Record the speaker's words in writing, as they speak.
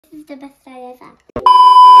is the best day ever.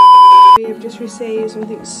 We have just received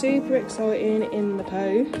something super exciting in the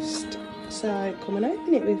post, so come and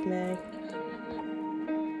open it with me.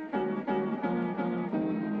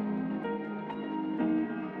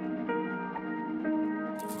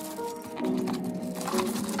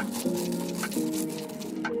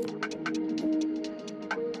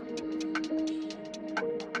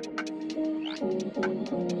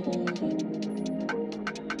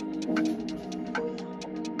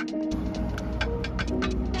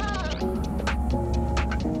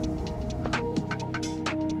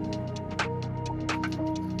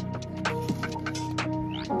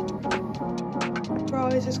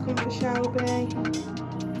 Prize has come for Shelby.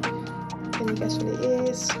 Can you guess what it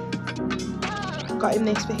is? Got him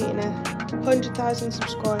this for hitting 100,000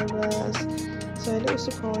 subscribers. So a little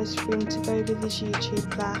surprise for him to go with his YouTube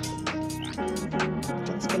plaque.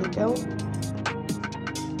 Let's get it built.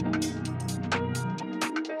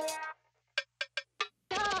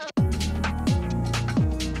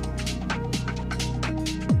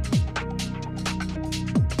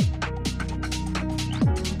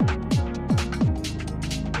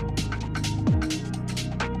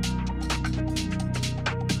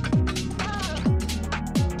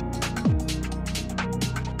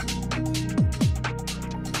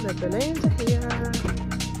 The balloons are here.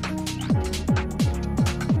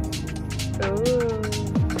 Oh.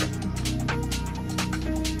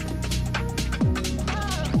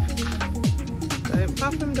 Don't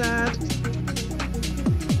pop them, Dad.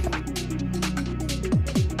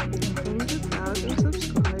 100,000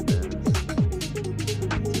 subscribers.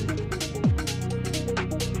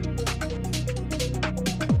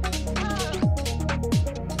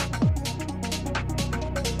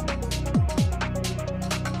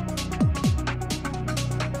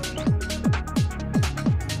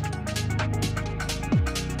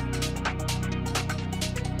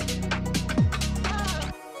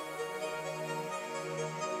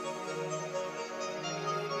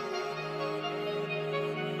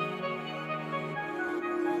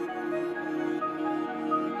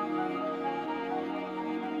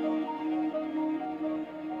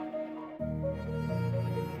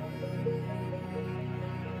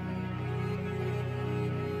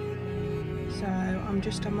 So I'm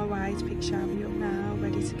just on my way to pick Shelby up now,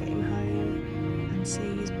 ready to get him home and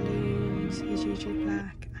see his balloons, his YouTube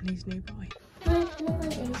plaque and his new bike.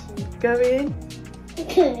 Go in.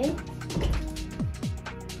 Okay.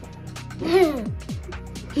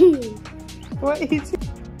 What is it?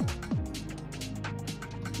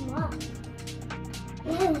 What?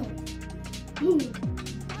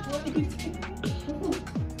 What is it?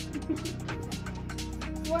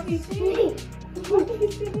 What is it? What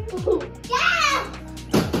is it? Yeah!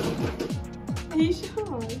 Are you shy?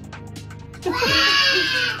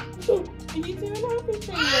 Are you doing happy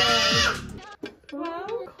fingers? Well,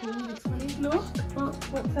 cool, this one is look.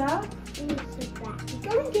 What's that?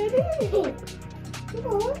 Go and get it. Come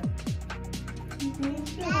on. You're being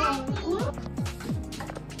shy.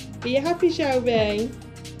 Are you happy, Shelby?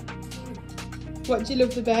 What do you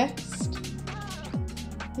love the best?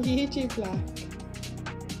 YouTube plaque.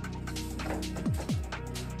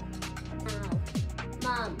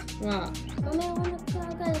 Mum. What? Mummy, I want to go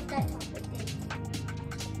to the top with this.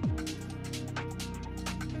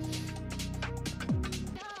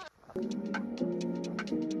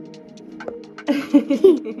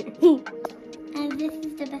 And this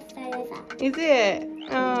is the best day ever. Is it?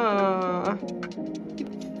 Aww.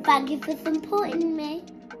 Thank you for supporting me.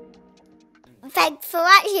 Thanks for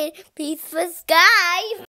watching. Please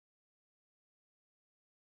subscribe.